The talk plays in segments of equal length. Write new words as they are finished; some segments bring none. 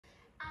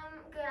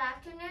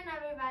afternoon,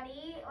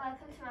 everybody.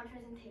 Welcome to my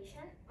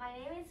presentation. My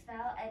name is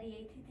Val at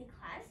EATT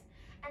class,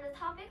 and the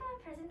topic of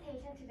my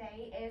presentation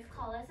today is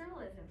color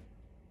symbolism.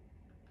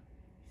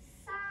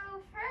 So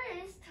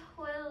first,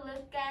 we'll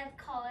look at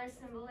color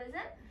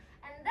symbolism,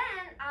 and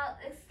then I'll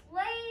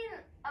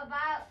explain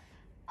about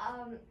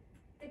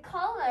the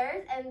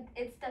colors and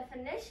its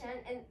definition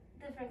in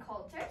different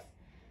cultures.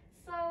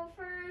 So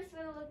first,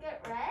 we'll look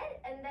at red,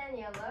 and then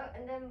yellow,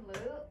 and then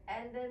blue,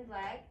 and then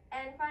black,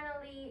 and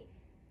finally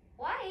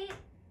white.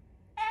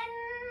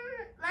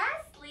 And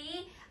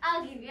lastly,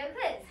 I'll give you a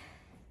quiz.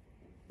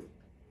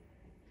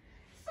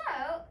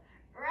 So,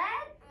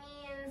 red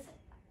means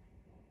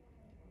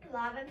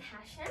love and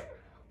passion,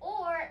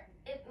 or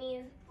it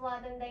means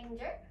blood and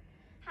danger.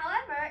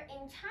 However,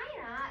 in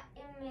China,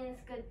 it means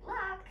good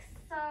luck,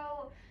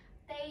 so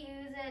they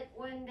use it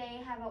when they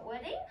have a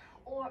wedding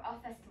or a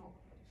festival.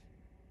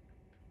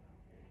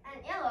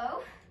 And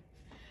yellow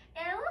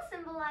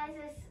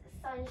symbolizes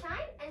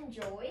sunshine and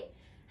joy.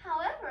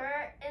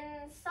 However,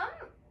 in some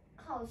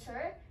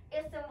culture,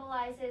 it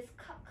symbolizes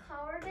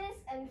cowardice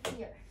and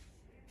fear.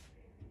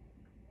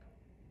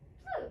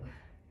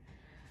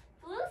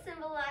 Blue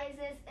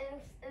symbolizes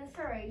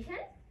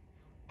inspiration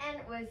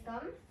and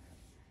wisdom.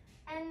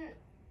 And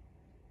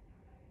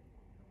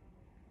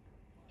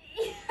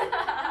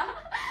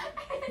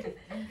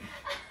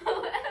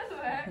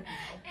however,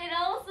 it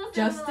also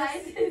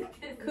symbolizes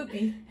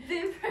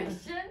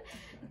depression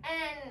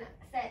and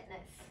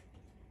sadness.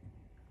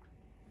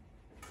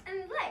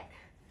 And black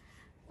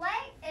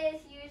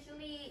is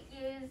usually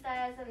used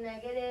as a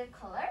negative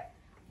color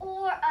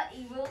or an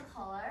evil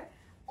color,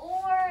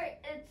 or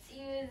it's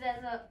used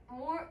as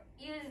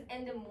used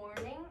in the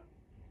morning.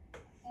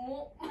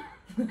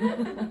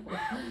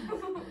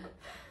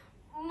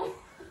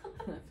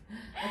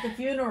 At the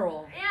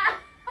funeral. Yeah.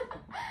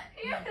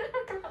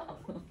 Funeral.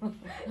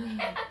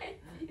 Yeah,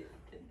 it's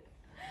used in the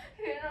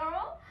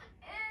funeral.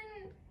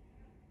 And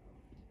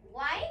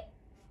white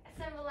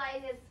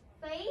symbolizes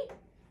faith,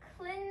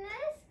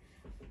 cleanness,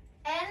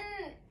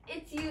 and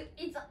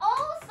it's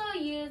also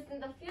used in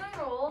the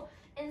funeral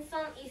in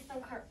some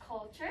Eastern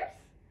cultures.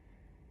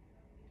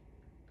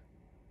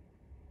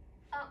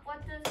 What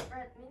does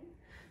red mean?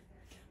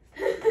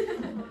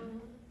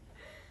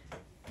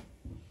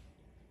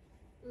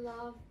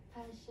 Love,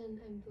 passion,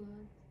 and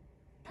blood.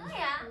 Oh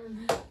yeah.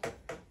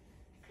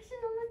 Question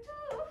number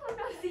 2. Who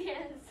knows the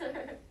answer?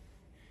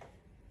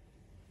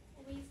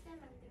 Wisdom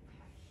and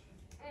depression.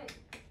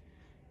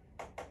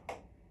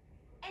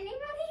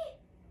 Anybody?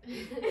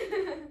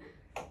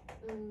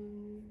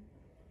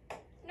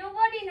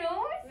 Nobody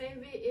knows?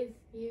 Maybe it's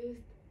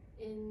used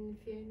in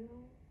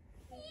funeral.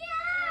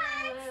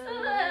 Yeah,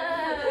 excellent.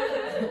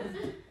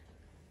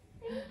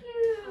 Thank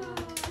you.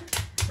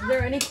 Is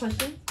there any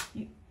questions?